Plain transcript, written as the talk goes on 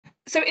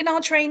So in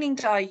our training,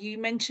 Di, you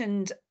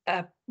mentioned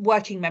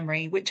working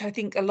memory, which I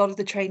think a lot of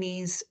the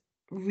trainees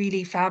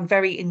really found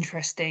very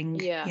interesting,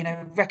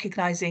 Yeah.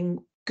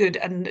 recognizing good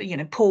and,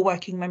 poor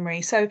working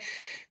memory. So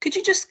could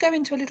you just go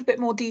into a little bit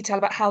more detail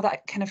about how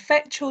that can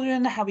affect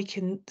children, how we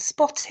can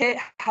spot it,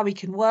 how we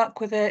can work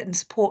with it and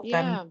support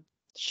them? Yeah,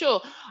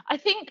 sure. I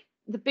think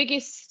the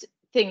biggest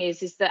thing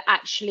is that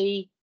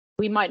actually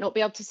we might not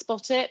be able to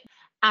spot it,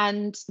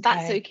 and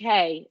that's Okay.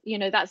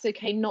 okay. That's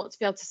okay not to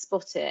be able to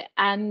spot it.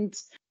 And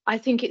I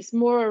think it's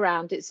more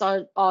around, it's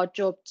our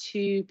job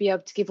to be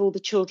able to give all the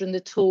children the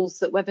tools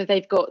that, whether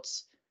they've got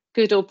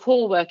good or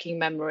poor working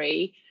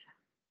memory,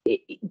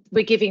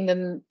 we're giving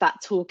them that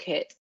toolkit